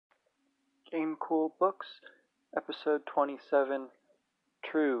Game Cool Books, Episode 27,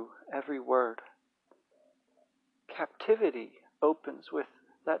 True, Every Word. Captivity opens with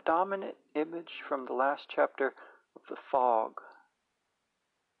that dominant image from the last chapter of The Fog.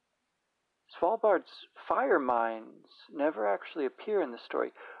 Svalbard's fire mines never actually appear in the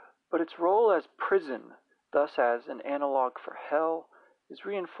story, but its role as prison, thus as an analog for hell, is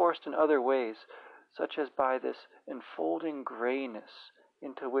reinforced in other ways, such as by this enfolding grayness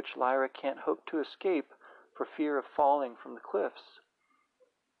into which Lyra can't hope to escape for fear of falling from the cliffs.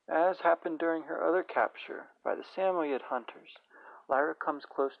 As happened during her other capture by the Samoyed hunters, Lyra comes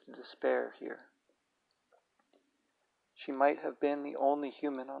close to despair here. She might have been the only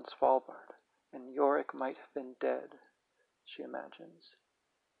human on Svalbard, and Yorick might have been dead, she imagines,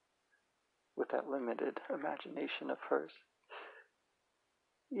 with that limited imagination of hers.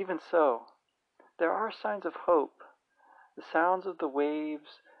 Even so, there are signs of hope. The sounds of the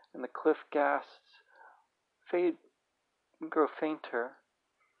waves and the cliff ghasts fade and grow fainter,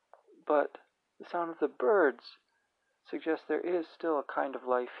 but the sound of the birds suggests there is still a kind of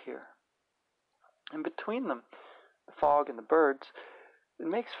life here. And between them, the fog and the birds, it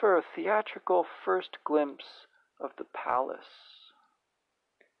makes for a theatrical first glimpse of the palace.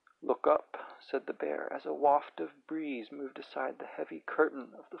 "Look up," said the bear, as a waft of breeze moved aside the heavy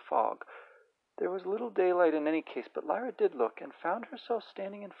curtain of the fog. There was little daylight in any case, but Lyra did look, and found herself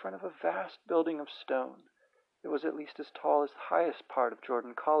standing in front of a vast building of stone. It was at least as tall as the highest part of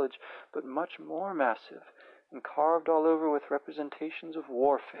Jordan College, but much more massive, and carved all over with representations of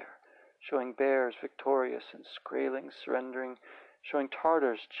warfare, showing bears victorious and Skraelings surrendering, showing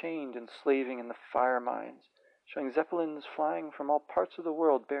Tartars chained and slaving in the fire mines, showing Zeppelins flying from all parts of the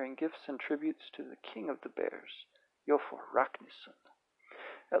world bearing gifts and tributes to the king of the bears, Iofur Raknison.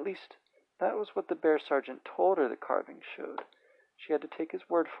 At least, that was what the bear sergeant told her the carving showed. She had to take his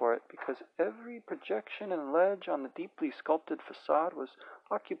word for it, because every projection and ledge on the deeply sculpted facade was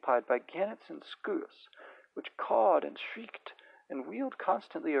occupied by gannets and skuas, which cawed and shrieked and wheeled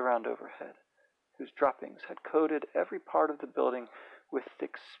constantly around overhead, whose droppings had coated every part of the building with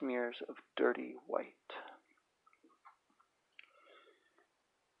thick smears of dirty white.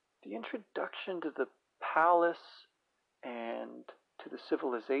 The introduction to the palace and to the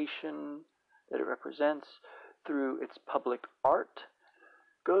civilization that it represents through its public art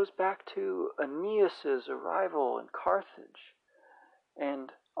goes back to Aeneas's arrival in Carthage,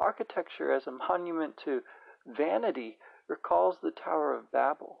 and architecture as a monument to vanity recalls the Tower of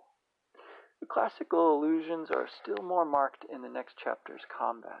Babel. The classical allusions are still more marked in the next chapter's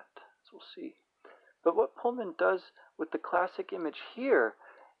combat, as we'll see. But what Pullman does with the classic image here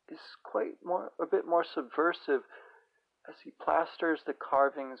is a bit more subversive, as he plasters the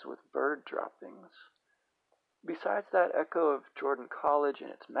carvings with bird droppings. Besides that echo of Jordan College and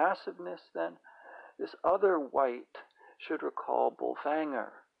its massiveness, then, this other white should recall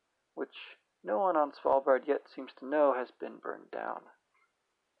Bolvangar, which no one on Svalbard yet seems to know has been burned down.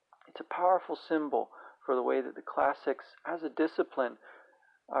 It's a powerful symbol for the way that the classics, as a discipline,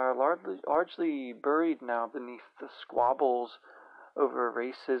 are largely buried now beneath the squabbles over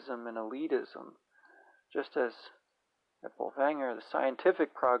racism and elitism, just as at Bolvangar the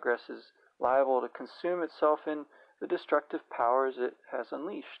scientific progress is liable to consume itself in the destructive powers it has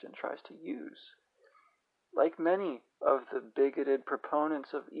unleashed and tries to use. Like many of the bigoted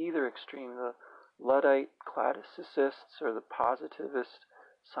proponents of either extreme, the Luddite classicists or the positivist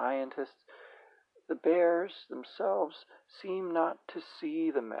scientists, the bears themselves seem not to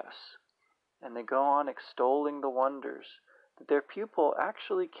see the mess, and they go on extolling the wonders that their pupil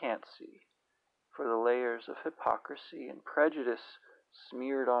actually can't see, for the layers of hypocrisy and prejudice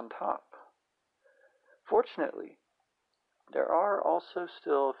smeared on top. Fortunately, there are also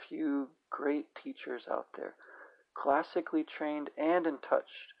still a few great teachers out there, classically trained and in touch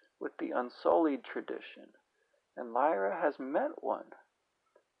with the unsullied tradition, and Lyra has met one.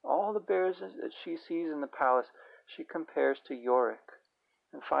 All the bears that she sees in the palace she compares to Yorick,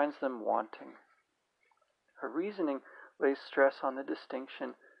 and finds them wanting. Her reasoning lays stress on the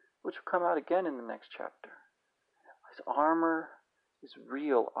distinction, which will come out again in the next chapter. His armor is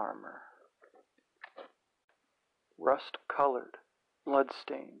real armor. Rust-colored,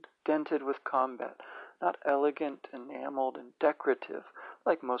 blood-stained, dented with combat, not elegant, enameled, and decorative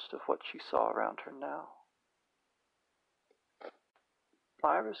like most of what she saw around her now.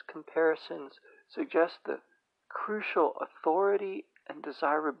 Lyra's comparisons suggest the crucial authority and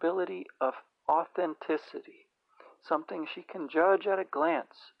desirability of authenticity, something she can judge at a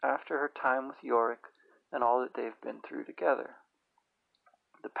glance after her time with Yorick and all that they've been through together.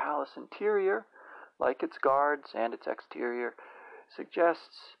 The palace interior, like its guards and its exterior,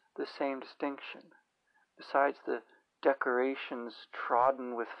 suggests the same distinction. Besides the decorations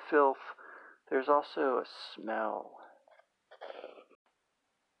trodden with filth, there's also a smell.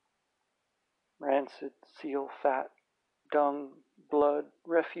 Rancid seal fat, dung, blood,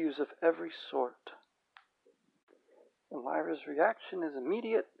 refuse of every sort. And Lyra's reaction is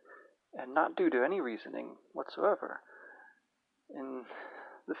immediate and not due to any reasoning whatsoever. In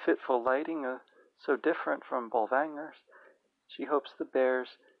the fitful lighting so different from Bolvangar's, she hopes the bears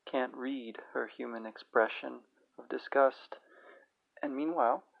can't read her human expression of disgust, and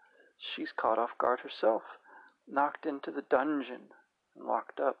meanwhile she's caught off guard herself, knocked into the dungeon and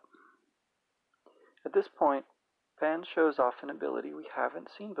locked up. At this point, Pan shows off an ability we haven't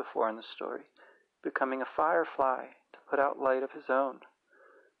seen before in the story, becoming a firefly to put out light of his own.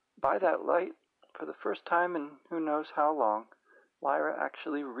 By that light, for the first time in who knows how long, Lyra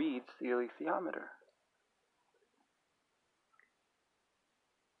actually reads the alethiometer.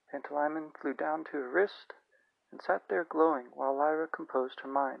 Pantalaimon flew down to her wrist and sat there glowing while Lyra composed her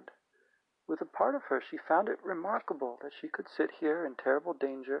mind. With a part of her, she found it remarkable that she could sit here in terrible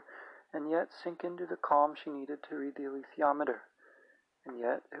danger and yet sink into the calm she needed to read the alethiometer. And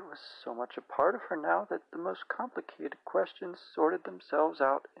yet it was so much a part of her now that the most complicated questions sorted themselves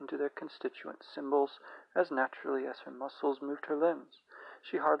out into their constituent symbols as naturally as her muscles moved her limbs.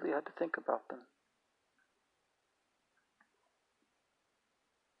 She hardly had to think about them.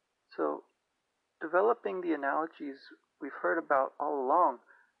 So, developing the analogies we've heard about all along,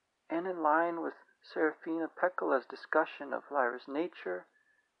 and in line with Serafina Pekkala's discussion of Lyra's nature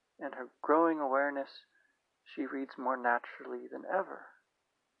and her growing awareness, she reads more naturally than ever.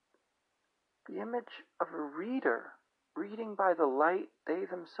 The image of a reader reading by the light they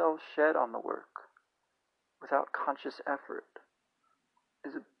themselves shed on the work, without conscious effort,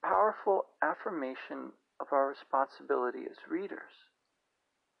 is a powerful affirmation of our responsibility as readers.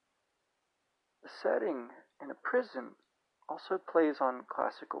 The setting in a prison also plays on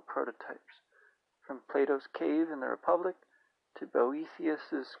classical prototypes, from Plato's cave in the Republic to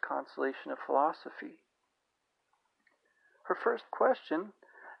Boethius's Consolation of Philosophy. Her first question,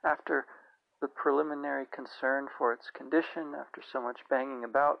 after the preliminary concern for its condition, after so much banging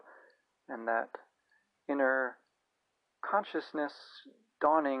about, and that inner consciousness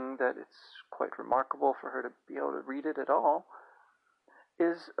dawning that it's quite remarkable for her to be able to read it at all,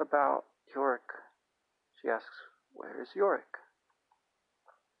 is about Yorick. She asks, "Where is Yorick?"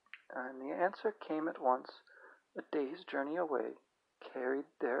 And the answer came at once, "A day's journey away, carried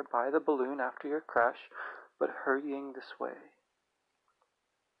there by the balloon after your crash, but hurrying this way."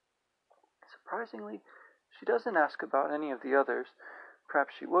 Surprisingly, she doesn't ask about any of the others.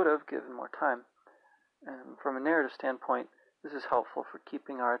 Perhaps she would have, given more time. And from a narrative standpoint, this is helpful for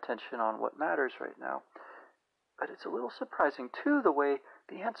keeping our attention on what matters right now. But it's a little surprising, too, the way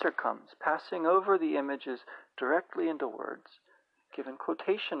the answer comes, passing over the images directly into words, given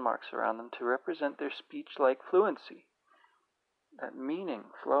quotation marks around them to represent their speech-like fluency. That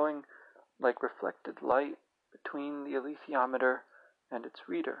meaning flowing like reflected light between the alethiometer and its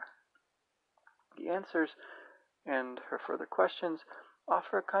reader. The answers and her further questions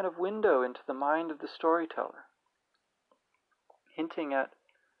offer a kind of window into the mind of the storyteller, hinting at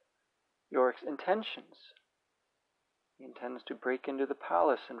Yorick's intentions. He intends to break into the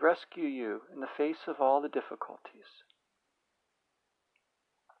palace and rescue you in the face of all the difficulties.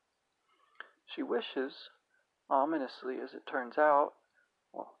 She wishes, ominously as it turns out,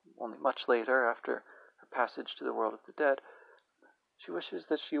 well, only much later after her passage to the world of the dead, she wishes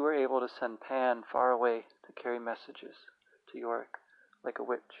that she were able to send Pan far away to carry messages to Yorick, like a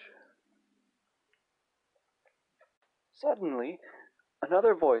witch. Suddenly,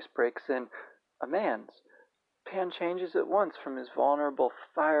 another voice breaks in, a man's. Pan changes at once from his vulnerable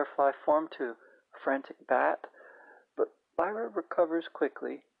firefly form to a frantic bat, but Lyra recovers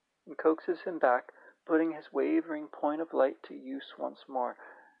quickly and coaxes him back, putting his wavering point of light to use once more,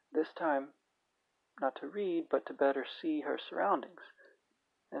 this time not to read, but to better see her surroundings.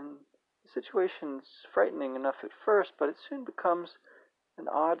 And the situation's frightening enough at first, but it soon becomes an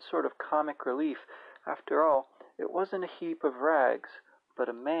odd sort of comic relief. After all, it wasn't a heap of rags, but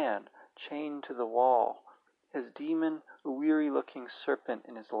a man chained to the wall, his demon a weary-looking serpent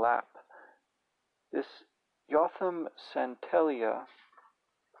in his lap. This Yotham Santelia,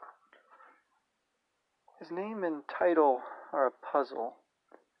 his name and title are a puzzle.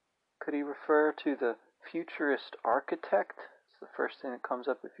 Could he refer to the futurist architect? It's the first thing that comes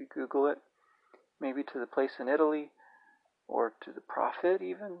up if you Google it. Maybe to the place in Italy, or to the prophet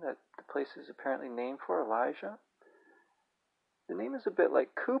even, that the place is apparently named for, Elijah. The name is a bit like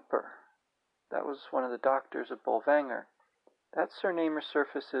Cooper. That was one of the doctors of Bolvangar. That surname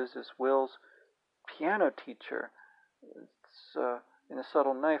resurfaces as Will's piano teacher. It's in A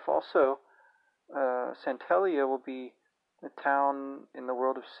Subtle Knife. Also, Santelia will be a town in the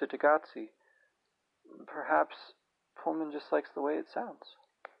world of Cittàgazze. Perhaps Pullman just likes the way it sounds.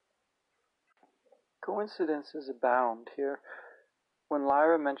 Coincidences abound here. When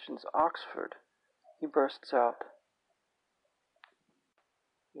Lyra mentions Oxford, he bursts out,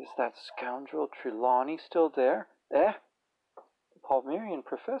 "Is that scoundrel Trelawney still there?" "Eh? The Palmyrian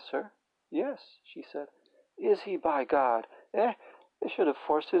professor?" "Yes," she said. "Is he, by God? Eh? They should have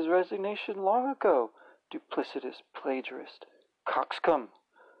forced his resignation long ago. Duplicitous plagiarist. Coxcomb."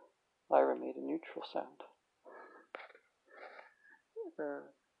 Lyra made a neutral sound.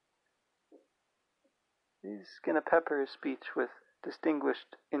 He's going to pepper his speech with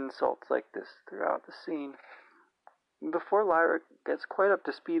distinguished insults like this throughout the scene. Before Lyra gets quite up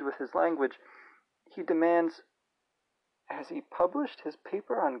to speed with his language, he demands, "Has he published his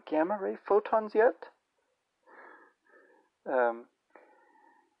paper on gamma-ray photons yet?" And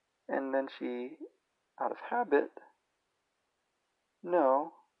then she, out of habit,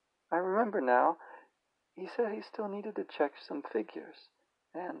 "No, I remember now. He said he still needed to check some figures,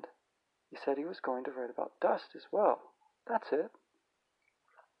 and he said he was going to write about dust as well. That's it."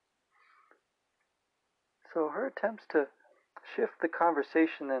 So her attempts to shift the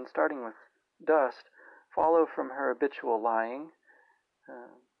conversation then, starting with dust, follow from her habitual lying,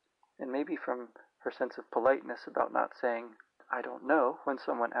 and maybe from her sense of politeness about not saying, "I don't know," when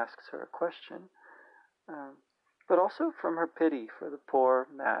someone asks her a question, but also from her pity for the poor,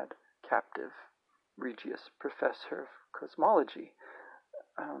 mad, captive Regius professor of cosmology.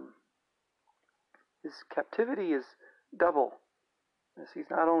 His captivity is double, as he's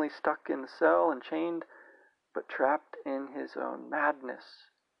not only stuck in the cell and chained, but trapped in his own madness,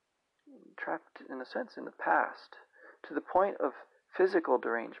 trapped, in a sense, in the past, to the point of physical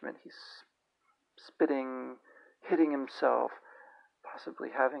derangement. He's spitting, hitting himself, possibly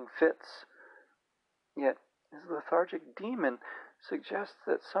having fits. Yet his lethargic demon suggests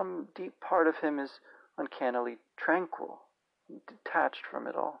that some deep part of him is uncannily tranquil, detached from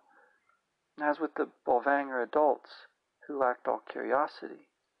it all, as with the Bolvangar adults who lacked all curiosity.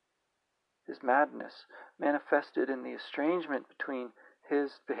 His madness, manifested in the estrangement between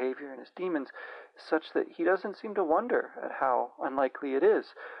his behavior and his demons, is such that he doesn't seem to wonder at how unlikely it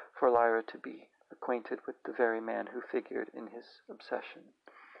is for Lyra to be acquainted with the very man who figured in his obsession.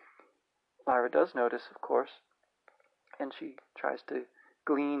 Lyra does notice, of course, and she tries to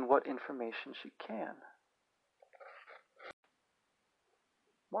glean what information she can.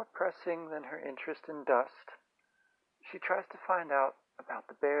 More pressing than her interest in dust, she tries to find out about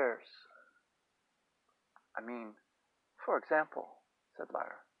the bears. "I mean, for example," said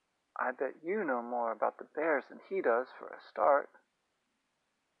Lyra, "I bet you know more about the bears than he does, for a start."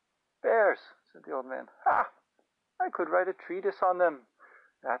 "Bears," said the old man. "Ha! I could write a treatise on them.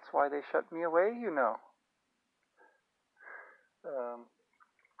 That's why they shut me away, you know."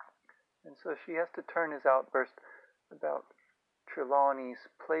 And so she has to turn his outburst about Trelawney's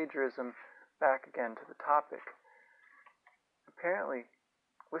plagiarism back again to the topic. Apparently,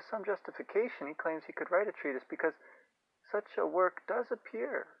 with some justification, he claims he could write a treatise because such a work does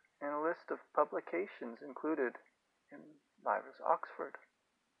appear in a list of publications included in Lyra's Oxford.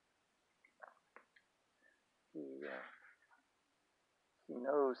 He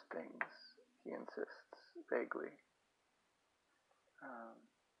knows things, he insists vaguely.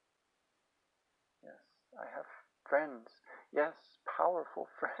 Yes, I have friends. Yes, powerful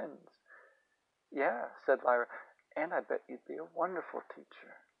friends. "Yeah," said Lyra, "and I bet you'd be a wonderful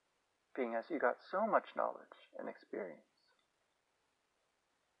teacher, being as you got so much knowledge and experience."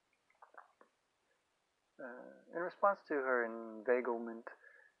 In response to her inveiglement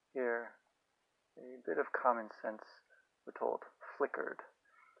here, a bit of common sense, we're told, flickered.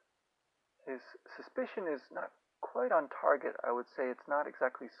 His suspicion is not quite on target. I would say it's not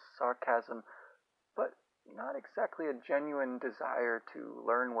exactly sarcasm, but not exactly a genuine desire to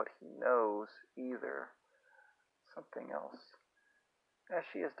learn what he knows either. Something else. As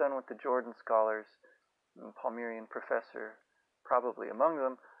she has done with the Jordan scholars, and Palmyrian professor probably among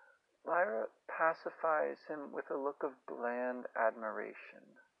them, Lyra pacifies him with a look of bland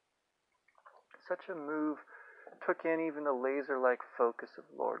admiration. Such a move took in even the laser-like focus of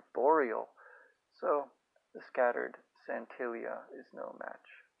Lord Boreal, so the scattered Santelia is no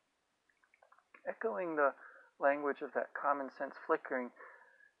match. Echoing the language of that common-sense flickering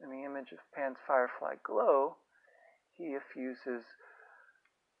in the image of Pan's firefly glow, he effuses,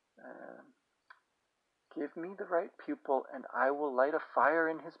 "Give me the right pupil, and I will light a fire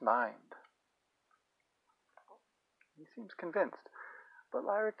in his mind." He seems convinced, but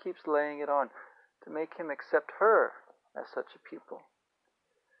Lyra keeps laying it on to make him accept her as such a pupil.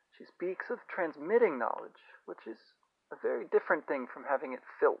 She speaks of transmitting knowledge, which is a very different thing from having it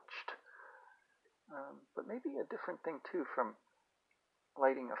filched, but maybe a different thing too from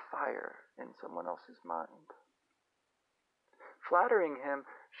lighting a fire in someone else's mind. Flattering him,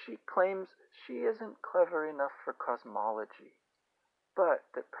 she claims she isn't clever enough for cosmology, but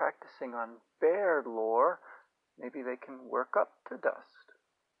that practicing on bear lore, maybe they can work up to dust.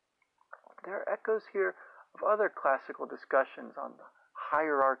 There are echoes here of other classical discussions on the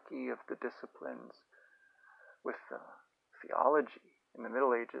hierarchy of the disciplines, with theology in the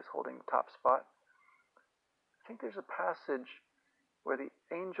Middle Ages holding the top spot. I think there's a passage where the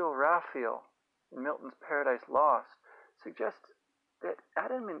angel Raphael in Milton's Paradise Lost suggests that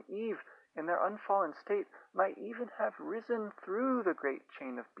Adam and Eve in their unfallen state might even have risen through the great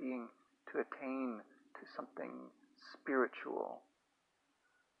chain of being to attain to something spiritual.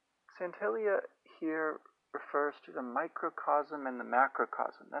 Santelia here refers to the microcosm and the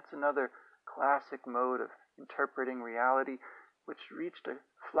macrocosm. That's another classic mode of interpreting reality, which reached a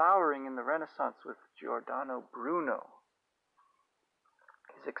flowering in the Renaissance with Giordano Bruno.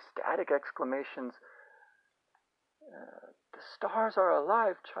 His ecstatic exclamations, "The stars are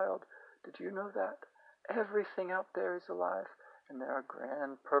alive, child. Did you know that? Everything out there is alive, and there are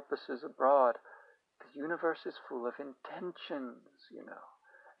grand purposes abroad. The universe is full of intentions, you know.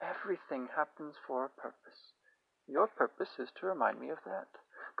 Everything happens for a purpose. Your purpose is to remind me of that.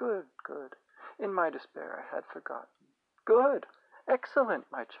 Good, good. In my despair, I had forgotten. Good.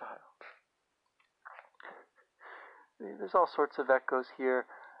 Excellent, my child." There's all sorts of echoes here.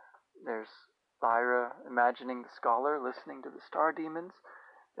 There's Lyra imagining the scholar listening to the star demons.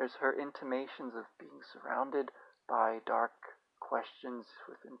 There's her intimations of being surrounded by dark questions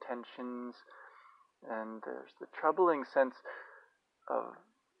with intentions. And there's the troubling sense of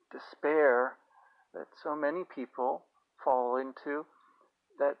despair that so many people fall into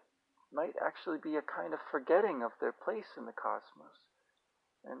that might actually be a kind of forgetting of their place in the cosmos.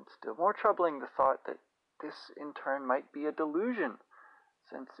 And still more troubling, the thought that this in turn might be a delusion,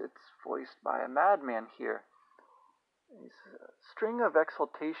 since it's voiced by a madman here. These string of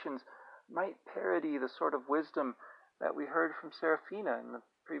exaltations might parody the sort of wisdom that we heard from Seraphina in the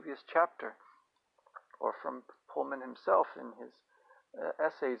previous chapter, or from Pullman himself in his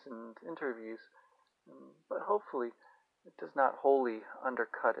essays and interviews, but hopefully it does not wholly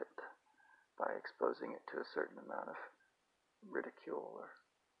undercut it by exposing it to a certain amount of ridicule or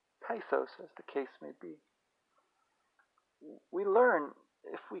pathos, as the case may be. We learn,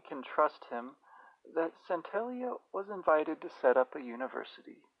 if we can trust him, that Santelia was invited to set up a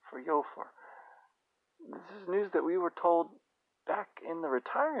university for Jofor. This is news that we were told back in the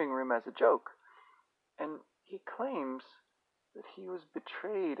retiring room as a joke, and he claims that he was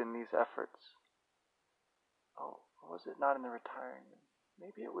betrayed in these efforts. Oh, was it not in the retiring room?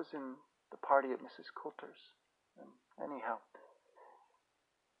 Maybe it was in the party at Mrs. Coulter's. Anyhow,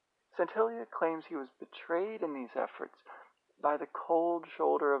 Santelia claims he was betrayed in these efforts by the cold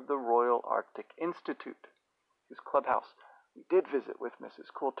shoulder of the Royal Arctic Institute, whose clubhouse we did visit with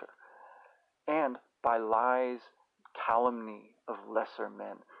Mrs. Coulter, and by lies, calumny of lesser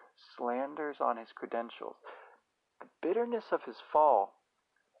men, slanders on his credentials. The bitterness of his fall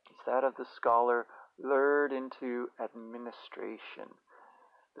is that of the scholar lured into administration,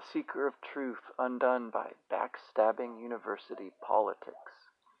 the seeker of truth undone by backstabbing university politics.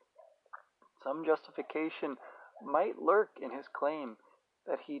 Some justification might lurk in his claim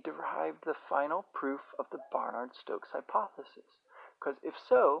that he derived the final proof of the Barnard-Stokes hypothesis, because if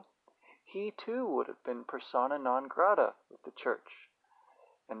so, he too would have been persona non grata with the church,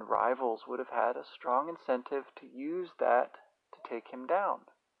 and rivals would have had a strong incentive to use that to take him down.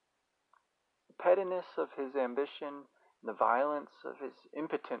 The pettiness of his ambition and the violence of his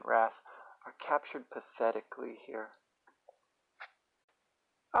impotent wrath are captured pathetically here.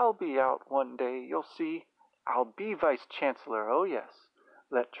 "I'll be out one day, you'll see. I'll be Vice-Chancellor, oh yes.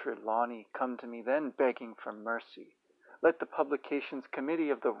 Let Trelawney come to me then begging for mercy. Let the Publications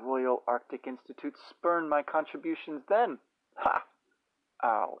Committee of the Royal Arctic Institute spurn my contributions then. Ha!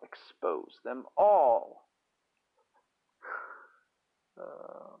 I'll expose them all."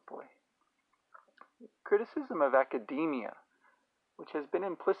 Boy. Criticism of academia, which has been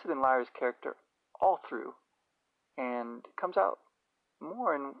implicit in Lyra's character all through, and comes out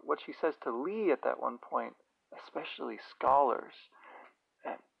more in what she says to Lee at that one point, especially scholars.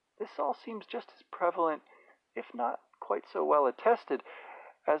 And this all seems just as prevalent, if not quite so well attested,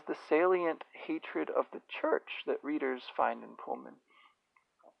 as the salient hatred of the church that readers find in Pullman.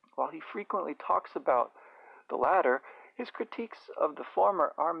 While he frequently talks about the latter, his critiques of the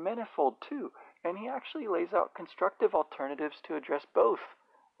former are manifold too, and he actually lays out constructive alternatives to address both,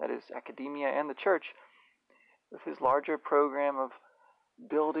 that is, academia and the church, with his larger program of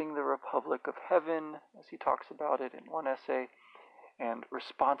building the Republic of Heaven, as he talks about it in one essay, and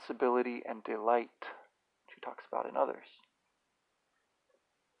responsibility and delight, which he talks about in others.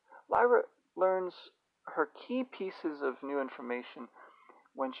 Lyra learns her key pieces of new information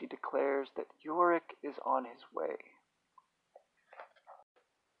when she declares that Yorick is on his way.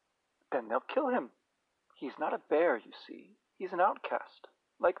 Then they'll kill him. He's not a bear, you see. He's an outcast,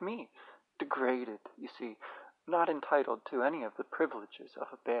 like me, degraded, you see, not entitled to any of the privileges of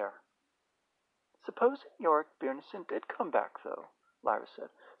a bear. Supposing Yorick Byrnison did come back, though, Lyra said.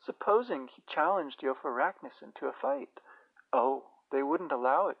 Supposing he challenged Iofur Raknison to a fight. Oh, they wouldn't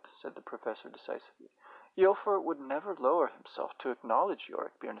allow it, said the professor decisively. Iofur would never lower himself to acknowledge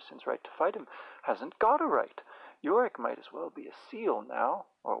Yorick Byrnison's right to fight him. Hasn't got a right. Yorick might as well be a seal now,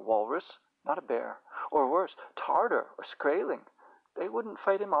 or a walrus, not a bear, or worse, Tartar or Skraeling. They wouldn't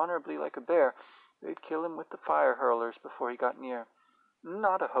fight him honorably like a bear. They'd kill him with the fire hurlers before he got near.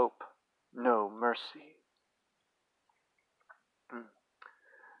 Not a hope. No mercy. So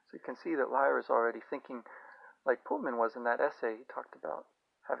you can see that Lyra's already thinking like Pullman was in that essay. He talked about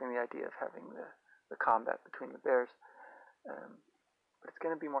having the idea of having the combat between the bears. But it's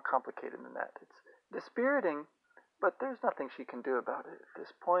going to be more complicated than that. It's dispiriting, but there's nothing she can do about it at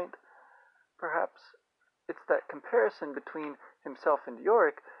this point. Perhaps it's that comparison between himself and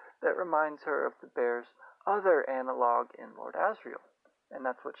Yorick that reminds her of the bear's other analog in Lord Asriel, and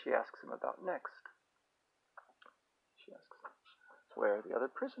that's what she asks him about next. She asks him, where are the other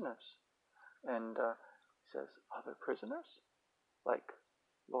prisoners? And he says, other prisoners? Like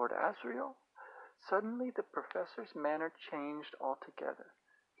Lord Asriel? Suddenly the professor's manner changed altogether.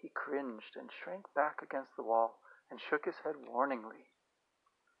 He cringed and shrank back against the wall and shook his head warningly.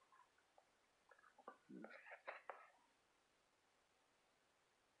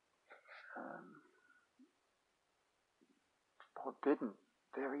 Forbidden,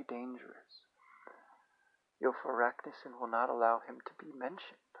 very dangerous. Iofur Raknison will not allow him to be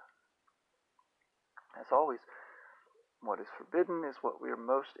mentioned. As always, what is forbidden is what we are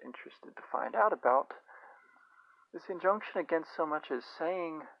most interested to find out about. This injunction against so much as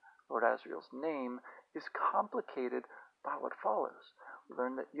saying Lord Asriel's name is complicated by what follows. We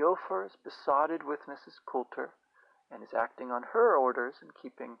learn that Iofur is besotted with Mrs. Coulter and is acting on her orders in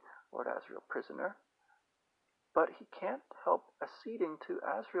keeping Lord Asriel prisoner. But he can't help acceding to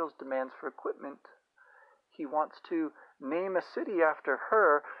Asriel's demands for equipment. He wants to name a city after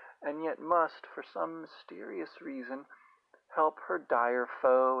her, and yet must, for some mysterious reason, help her dire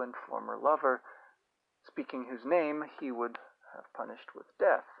foe and former lover, speaking whose name he would have punished with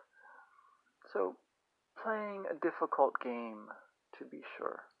death. So, playing a difficult game, to be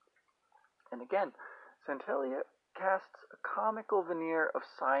sure. And again, Santelia casts a comical veneer of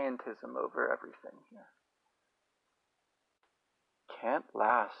scientism over everything here. Can't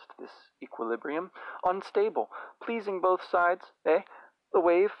last, this equilibrium. Unstable, pleasing both sides, eh? The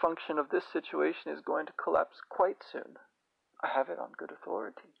wave function of this situation is going to collapse quite soon. I have it on good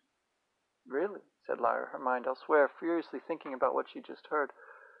authority. Really, said Lyra, her mind elsewhere, furiously thinking about what she just heard.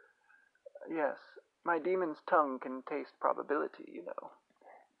 Yes, my demon's tongue can taste probability, you know.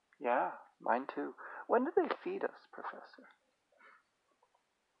 Yeah, mine too. When do they feed us, Professor?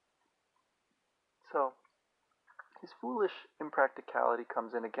 So, his foolish impracticality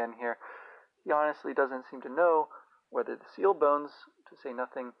comes in again here. He honestly doesn't seem to know whether the seal bones, to say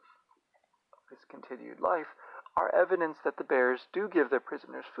nothing of his continued life, are evidence that the bears do give their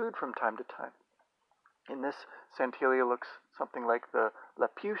prisoners food from time to time. In this, Santelia looks something like the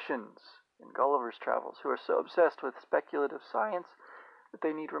Laputians in Gulliver's Travels, who are so obsessed with speculative science that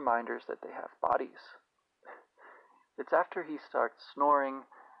they need reminders that they have bodies. It's after he starts snoring,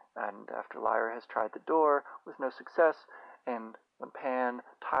 and after Lyra has tried the door with no success, and when Pan,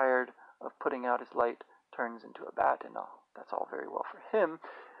 tired of putting out his light, turns into a bat, and that's all very well for him.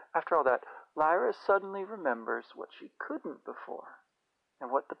 After all that, Lyra suddenly remembers what she couldn't before, and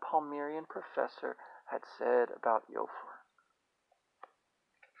what the Palmyrian professor had said about Iofur.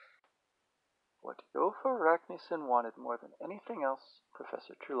 What Iofur Raknison wanted more than anything else,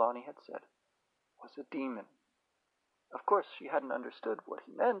 Professor Trelawney had said, was a demon. Of course, she hadn't understood what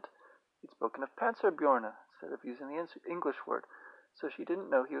he meant. He'd spoken of Panzerbjörne instead of using the English word, so she didn't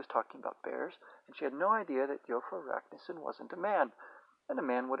know he was talking about bears, and she had no idea that Iofur Raknison wasn't a man, and a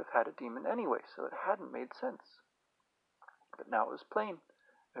man would have had a demon anyway, so it hadn't made sense. But now it was plain.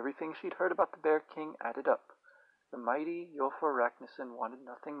 Everything she'd heard about the Bear King added up. The mighty Iofur Raknison wanted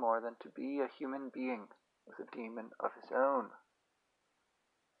nothing more than to be a human being, with a demon of his own.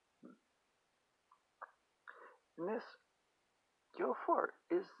 In this, Gilfor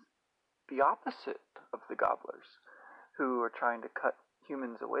is the opposite of the gobblers, who are trying to cut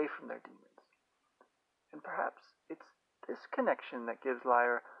humans away from their demons. And perhaps it's this connection that gives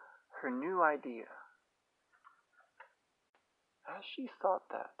Lyra her new idea. As she thought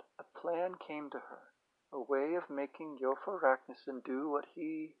that, a plan came to her, a way of making Iofur Raknison do what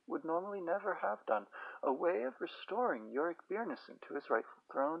he would normally never have done, a way of restoring Yorick Byrnison to his rightful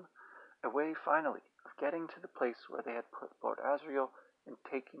throne, a way, finally, of getting to the place where they had put Lord Asriel and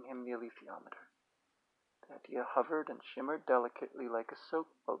taking him the alethiometer. The idea hovered and shimmered delicately like a soap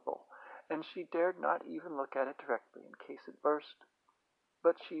bubble, and she dared not even look at it directly in case it burst.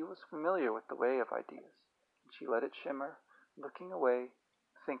 But she was familiar with the way of ideas, and she let it shimmer, looking away,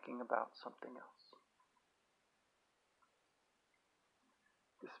 thinking about something else.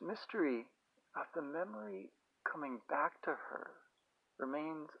 This mystery of the memory coming back to her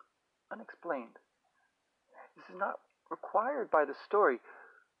remains unexplained. This is not required by the story.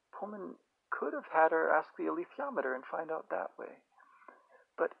 Pullman could have had her ask the alethiometer and find out that way.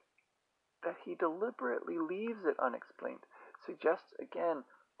 But that he deliberately leaves it unexplained suggests again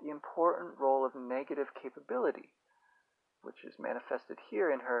the important role of negative capability, which is manifested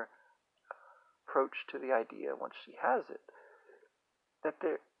here in her approach to the idea once she has it, that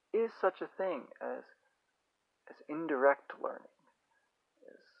there is such a thing as indirect learning,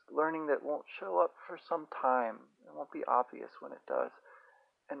 as learning that won't show up for some time and won't be obvious when it does,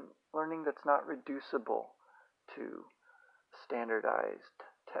 and learning that's not reducible to standardized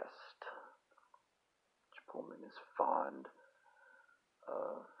test, which Pullman is fond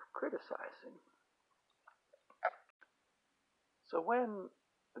of criticizing. So when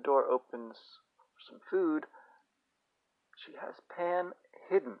the door opens for some food, she has Pan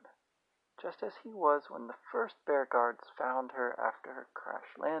hidden, just as he was when the first bear guards found her after her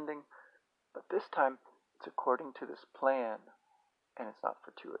crash landing, but this time it's according to this plan, and it's not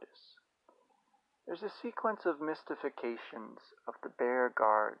fortuitous. There's a sequence of mystifications of the bear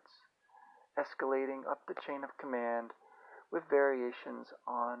guards, escalating up the chain of command with variations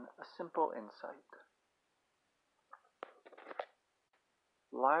on a simple insight.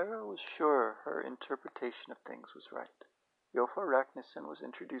 Lyra was sure her interpretation of things was right. Iofur Raknison was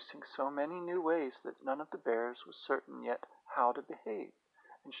introducing so many new ways that none of the bears was certain yet how to behave,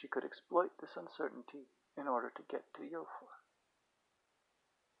 and she could exploit this uncertainty in order to get to Iofur.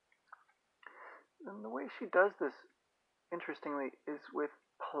 And the way she does this, interestingly, is with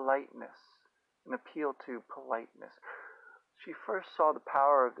politeness, an appeal to politeness. She first saw the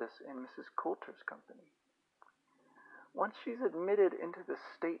power of this in Mrs. Coulter's company. Once she's admitted into the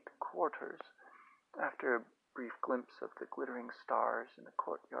state quarters, after a brief glimpse of the glittering stars in the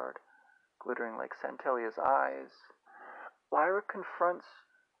courtyard, glittering like Santelia's eyes, Lyra confronts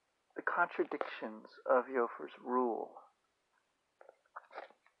the contradictions of Iofur's rule.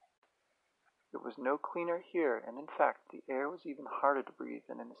 It was no cleaner here, and in fact the air was even harder to breathe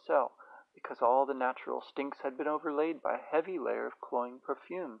than in the cell, because all the natural stinks had been overlaid by a heavy layer of cloying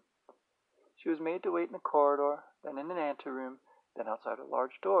perfume. She was made to wait in the corridor, then in an anteroom, then outside a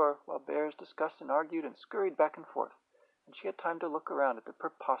large door, while bears discussed and argued and scurried back and forth, and she had time to look around at the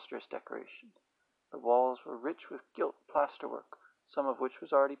preposterous decoration. The walls were rich with gilt plasterwork, some of which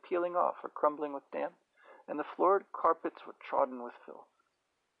was already peeling off or crumbling with damp, and the floored carpets were trodden with filth.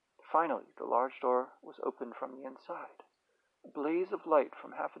 Finally, the large door was opened from the inside. A blaze of light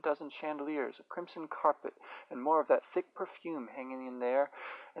from half a dozen chandeliers, a crimson carpet, and more of that thick perfume hanging in there,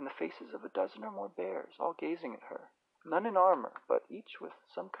 and the faces of a dozen or more bears, all gazing at her, none in armor, but each with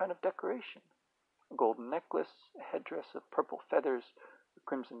some kind of decoration, a golden necklace, a headdress of purple feathers, a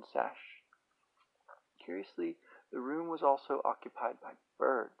crimson sash. Curiously, the room was also occupied by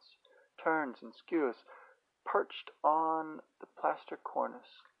birds, terns and skuas, perched on the plaster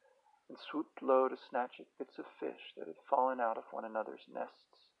cornice, and swooped low to snatch at bits of fish that had fallen out of one another's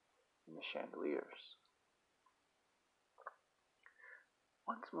nests in the chandeliers.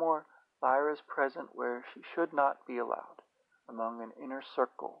 Once more, Lyra is present where she should not be allowed, among an inner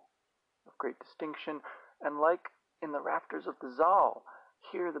circle of great distinction, and like in the rafters of the Zal,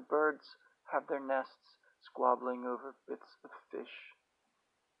 here the birds have their nests squabbling over bits of fish.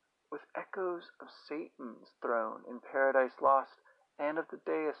 With echoes of Satan's throne in Paradise Lost and of the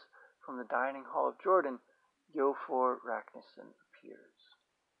dais from the dining hall of Jordan, Iofur Raknison appears.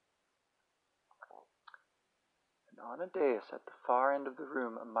 And on a dais at the far end of the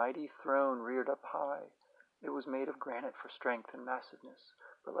room, a mighty throne reared up high. It was made of granite for strength and massiveness,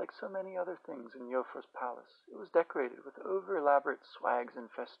 but like so many other things in Jofar's palace, it was decorated with over-elaborate swags and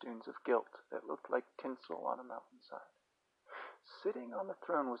festoons of gilt that looked like tinsel on a mountainside. Sitting on the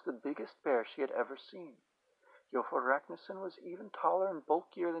throne was the biggest bear she had ever seen. Jofar Ragnarsson was even taller and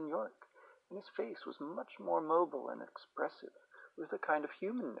bulkier than Yorick, and his face was much more mobile and expressive, with a kind of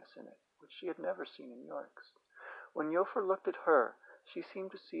humanness in it, which she had never seen in Yorick's. When Jofar looked at her, she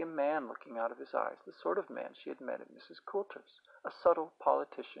seemed to see a man looking out of his eyes, the sort of man she had met at Mrs. Coulter's, a subtle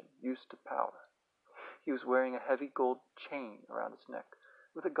politician used to power. He was wearing a heavy gold chain around his neck,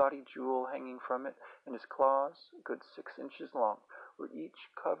 with a gaudy jewel hanging from it, and his claws, a good 6 inches long, were each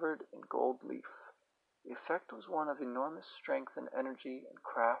covered in gold leaf. The effect was one of enormous strength and energy and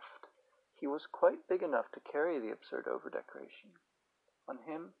craft. He was quite big enough to carry the absurd over-decoration. On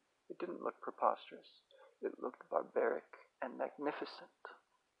him, it didn't look preposterous. It looked barbaric and magnificent.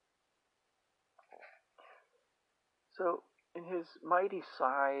 So, in his mighty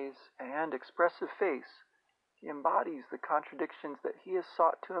size and expressive face, he embodies the contradictions that he has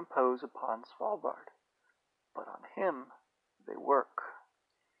sought to impose upon Svalbard. But on him, they work,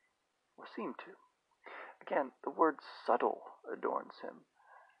 or seem to. Again, the word subtle adorns him.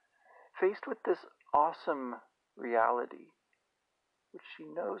 Faced with this awesome reality, which she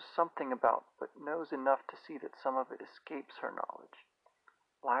knows something about, but knows enough to see that some of it escapes her knowledge,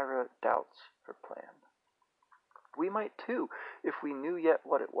 Lyra doubts her plan. We might too, if we knew yet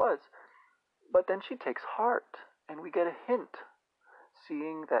what it was, but then she takes heart, and we get a hint,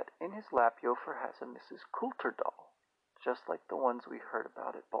 seeing that in his lap Jofar has a Mrs. Coulter doll, just like the ones we heard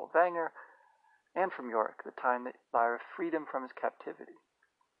about at Bolvangar, and from Yorick, the time that Lyra freed him from his captivity.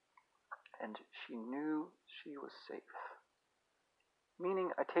 And she knew she was safe.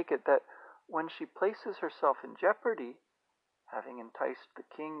 Meaning, I take it that when she places herself in jeopardy, having enticed the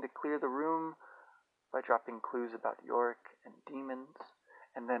king to clear the room by dropping clues about Yorick and demons,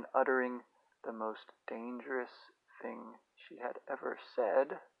 and then uttering the most dangerous thing she had ever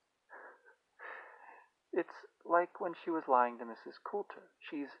said, it's like when she was lying to Mrs. Coulter.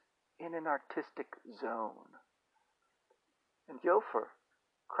 She's in an artistic zone. And Jofar,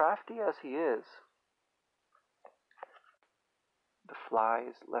 crafty as he is, the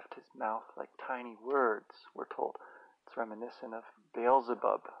flies left his mouth like tiny words, we're told. It's reminiscent of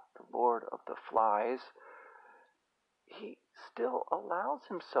Beelzebub, the lord of the flies. He still allows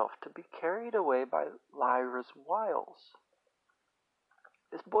himself to be carried away by Lyra's wiles.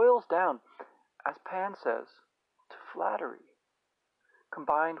 This boils down, as Pan says, to flattery,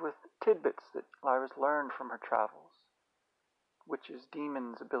 combined with tidbits that Lyra's learned from her travels, which is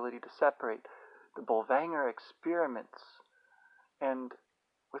Demon's ability to separate, the Bolvangar experiments, and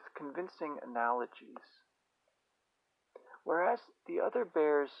with convincing analogies. Whereas the other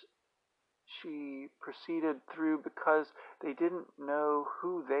bears she proceeded through because they didn't know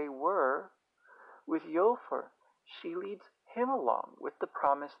who they were, with Jofar she leads him along with the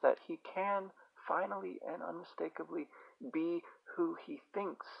promise that he can finally and unmistakably be who he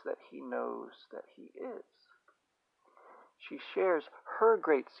thinks that he knows that he is. She shares her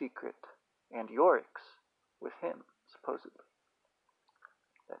great secret, and Yorick's, with him, supposedly,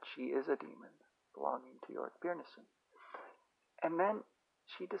 that she is a demon belonging to Yorick Byrnison. And then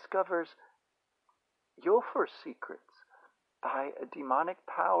she discovers Jofar's secrets by a demonic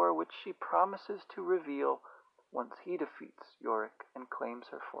power which she promises to reveal once he defeats Yorick and claims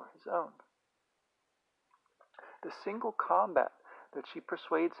her for his own. The single combat that she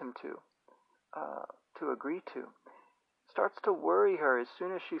persuades him to agree to starts to worry her as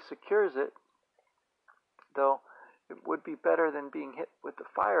soon as she secures it, though it would be better than being hit with the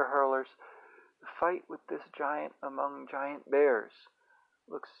fire hurlers. The fight with this giant among giant bears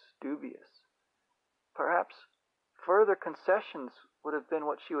looks dubious. Perhaps further concessions would have been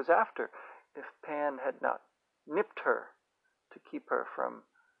what she was after if Pan had not nipped her to keep her from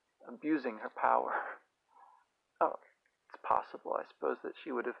abusing her power. Oh, it's possible, I suppose, that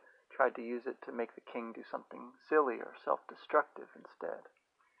she would have tried to use it to make the king do something silly or self-destructive instead.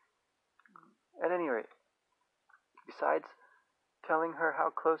 At any rate, besides telling her how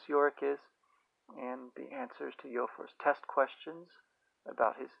close Yorick is, and the answers to Jofar's test questions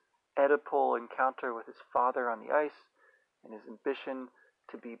about his Oedipal encounter with his father on the ice, and his ambition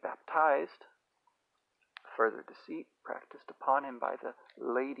to be baptized, further deceit practiced upon him by the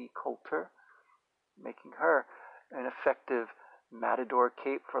Lady Coulter, making her an effective matador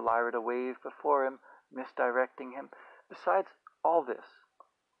cape for Lyra to wave before him, misdirecting him. Besides all this,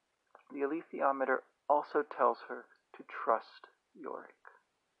 the alethiometer also tells her to trust Yorick.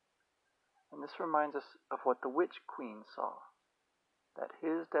 And this reminds us of what the Witch Queen saw, that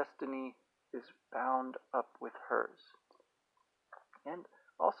his destiny is bound up with hers. And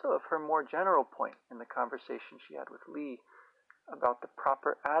also of her more general point in the conversation she had with Lee about the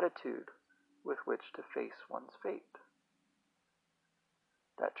proper attitude with which to face one's fate.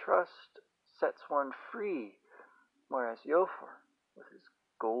 That trust sets one free, whereas Yofor, with his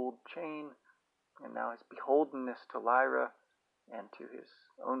gold chain and now his beholdenness to Lyra and to his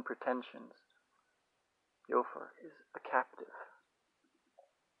own pretensions, Yofor is a captive.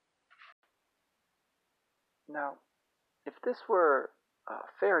 Now, if this were a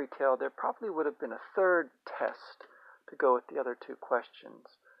fairy tale, there probably would have been a third test to go with the other two questions.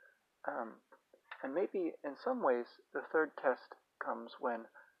 And maybe in some ways the third test comes when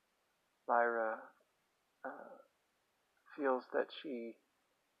Lyra feels that she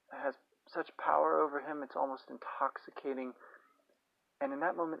has such power over him, it's almost intoxicating. And in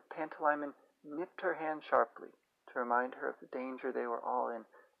that moment, Pantalaimon nipped her hand sharply to remind her of the danger they were all in,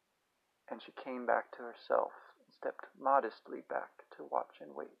 and she came back to herself and stepped modestly back to watch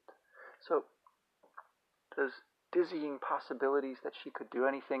and wait. So those dizzying possibilities that she could do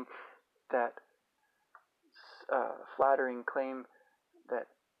anything, that flattering claim that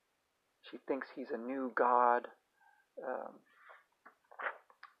she thinks he's a new god,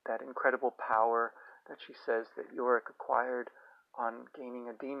 that incredible power that she says that Iorek acquired on gaining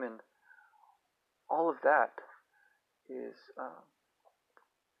a demon, all of that is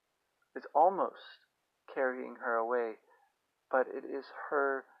almost carrying her away, but it is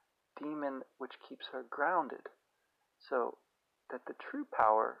her demon which keeps her grounded. So that the true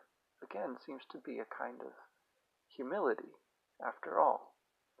power, again, seems to be a kind of humility, after all.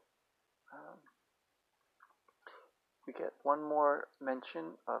 We get one more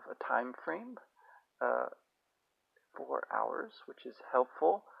mention of a time frame, 4 hours, which is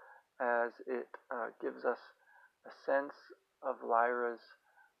helpful as it gives us a sense of Lyra's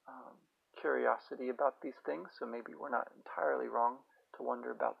curiosity about these things, so maybe we're not entirely wrong to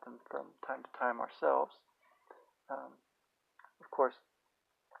wonder about them from time to time ourselves. Of course,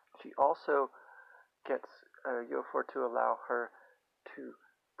 she also gets Yofor to allow her to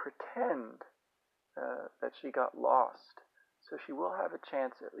pretend that she got lost, so she will have a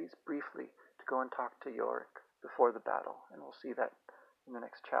chance, at least briefly, to go and talk to Iorek before the battle, and we'll see that in the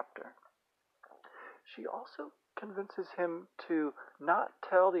next chapter. She also convinces him to not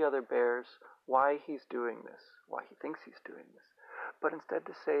tell the other bears why he's doing this, why he thinks he's doing this, but instead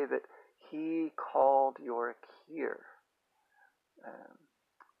to say that he called Iorek here,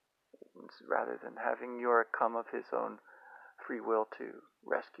 rather than having Iorek come of his own free will to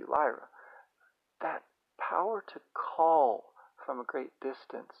rescue Lyra. That power to call from a great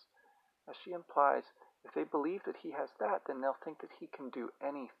distance, as she implies, if they believe that he has that, then they'll think that he can do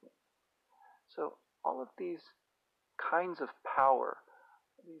anything. So all of these kinds of power,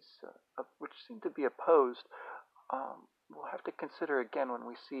 these which seem to be opposed, we'll have to consider again when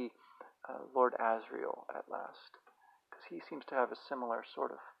we see Lord Asriel at last, because he seems to have a similar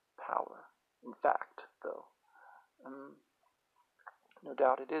sort of power. In fact, though, no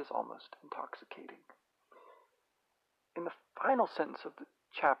doubt it is almost intoxicating. In the final sentence of the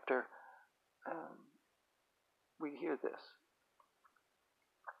chapter, we hear this.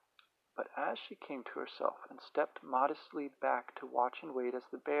 But as she came to herself and stepped modestly back to watch and wait as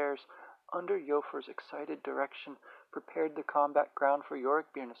the bears, under Yofor's excited direction, prepared the combat ground for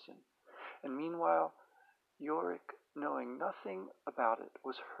Iorek Byrnison, and meanwhile Iorek, knowing nothing about it,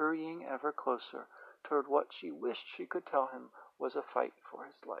 was hurrying ever closer toward what she wished she could tell him was a fight for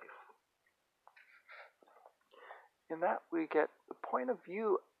his life. In that we get the point of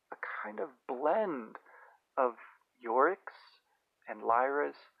view, a kind of blend of Iorek's and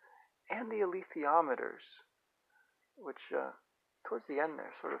Lyra's and the alethiometers, which towards the end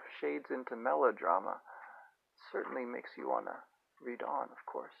there sort of shades into melodrama. Certainly makes you want to read on, of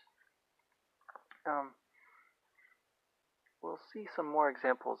course. We'll see some more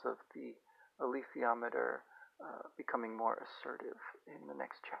examples of the alethiometer becoming more assertive in the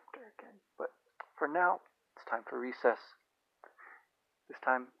next chapter again. But for now, it's time for recess. This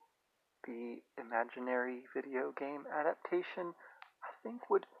time, the imaginary video game adaptation, I think,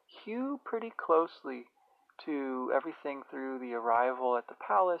 would hew pretty closely to everything through the arrival at the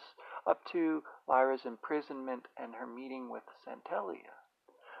palace up to Lyra's imprisonment and her meeting with Santelia.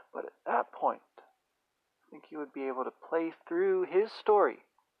 But at that point, I think you would be able to play through his story,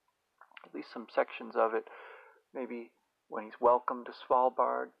 at least some sections of it, maybe when he's welcomed to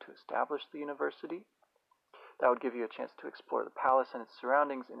Svalbard to establish the university. That would give you a chance to explore the palace and its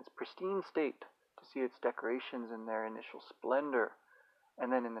surroundings in its pristine state, to see its decorations in their initial splendor,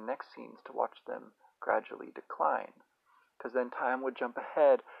 and then in the next scenes to watch them gradually decline, because then time would jump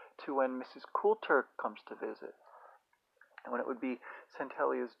ahead to when Mrs. Coulter comes to visit, and when it would be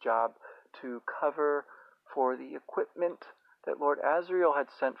Santelia's job to cover for the equipment that Lord Asriel had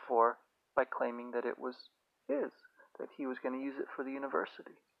sent for by claiming that it was his, that he was going to use it for the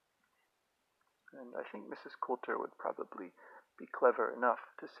university. And I think Mrs. Coulter would probably be clever enough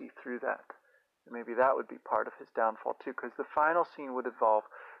to see through that. And maybe that would be part of his downfall too, because the final scene would involve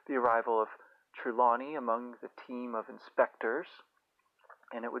the arrival of Trelawney among the team of inspectors,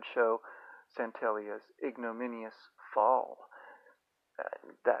 and it would show Santelia's ignominious fall.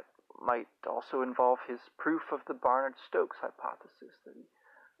 That might also involve his proof of the Barnard-Stokes hypothesis that he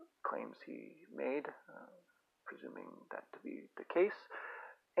claims he made, presuming that to be the case.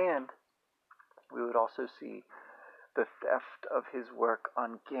 And we would also see the theft of his work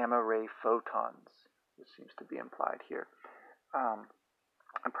on gamma-ray photons, which seems to be implied here.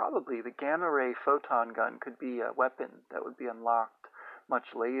 And probably the gamma-ray photon gun could be a weapon that would be unlocked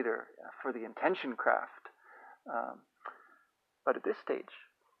much later for the intention craft. But at this stage,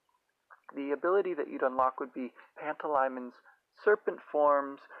 the ability that you'd unlock would be Pantalaimon serpent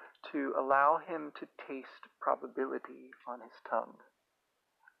forms to allow him to taste probability on his tongue.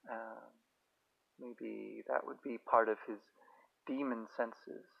 Maybe that would be part of his demon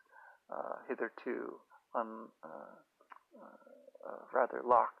senses, hitherto rather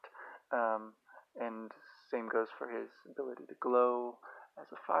locked. And same goes for his ability to glow as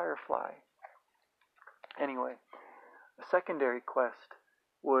a firefly. Anyway, a secondary quest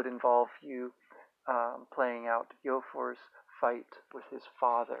would involve you playing out Yofor's fight with his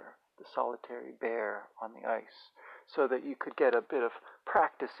father, the solitary bear, on the ice, so that you could get a bit of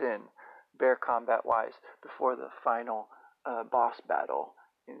practice in bear combat-wise before the final boss battle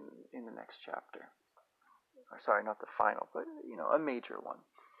in the next chapter. Or, sorry, not the final, but a major one.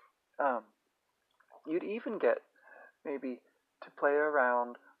 You'd even get maybe to play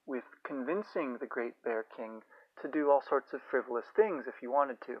around with convincing the Great Bear King to do all sorts of frivolous things if you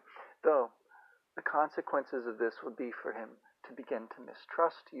wanted to, though the consequences of this would be for him to begin to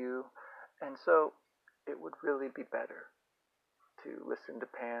mistrust you, and so it would really be better to listen to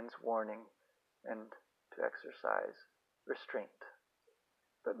Pan's warning and to exercise restraint.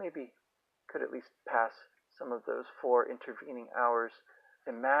 But maybe could at least pass some of those 4 intervening hours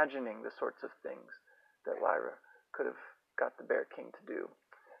imagining the sorts of things that Lyra could have got the Bear King to do.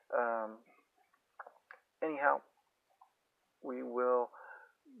 Anyhow, we will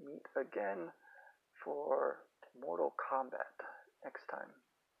meet again for Mortal Kombat next time,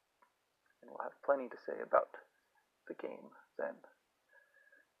 and we'll have plenty to say about the game then.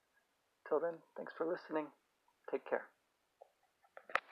 Till then, thanks for listening. Take care.